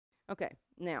Okay,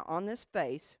 now on this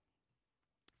face,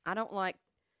 I don't like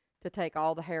to take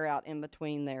all the hair out in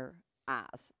between their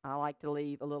eyes. I like to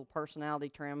leave a little personality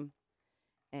trim,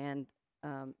 and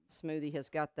Smoothie has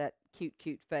got that cute,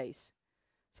 cute face.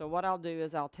 So what I'll do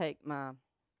is I'll take my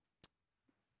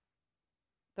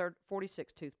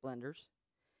 46 tooth blenders,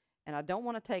 and I don't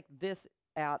want to take this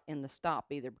out in the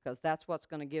stop either because that's what's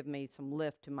going to give me some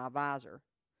lift to my visor.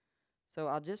 So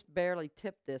I'll just barely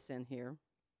tip this in here,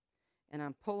 and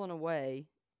I'm pulling away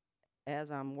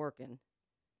as I'm working.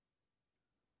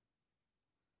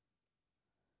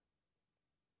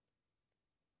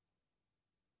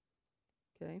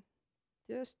 Okay,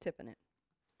 just tipping it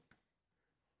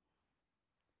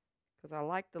because I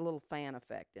like the little fan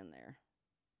effect in there.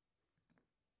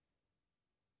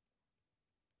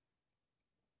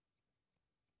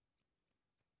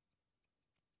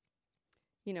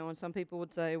 You know, and some people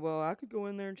would say, well, I could go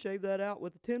in there and shave that out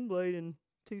with a 10 blade in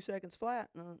 2 seconds flat.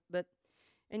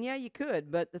 And yeah, you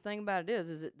could, but the thing about it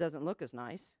is it doesn't look as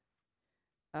nice.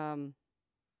 I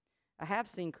have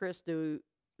seen do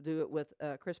it with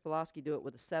Chris Pulaski do it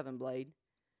with a 7 blade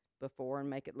before and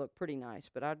make it look pretty nice.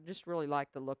 But I just really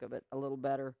like the look of it a little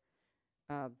better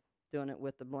uh, doing it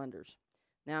with the blenders.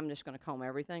 Now I'm just going to comb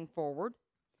everything forward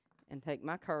and take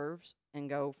my curves and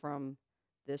go from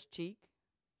this cheek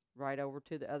right over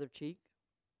to the other cheek.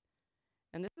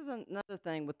 And this is another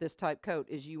thing with this type coat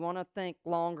is you want to think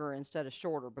longer instead of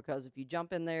shorter, because if you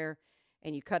jump in there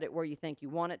and you cut it where you think you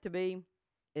want it to be,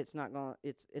 it's not going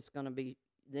to it's going to be,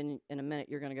 then in a minute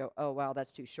you're going to go, "Oh wow,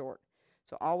 that's too short."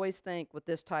 So always think with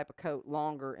this type of coat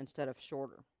longer instead of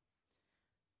shorter.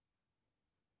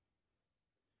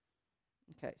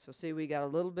 Okay, so see we got a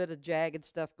little bit of jagged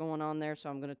stuff going on there, so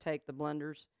I'm going to take the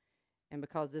blenders, and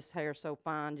because this hair is so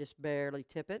fine, just barely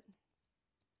tip it.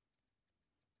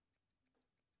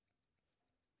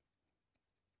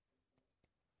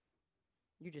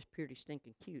 You're just pretty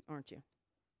stinking cute, aren't you?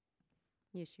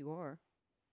 Yes, you are.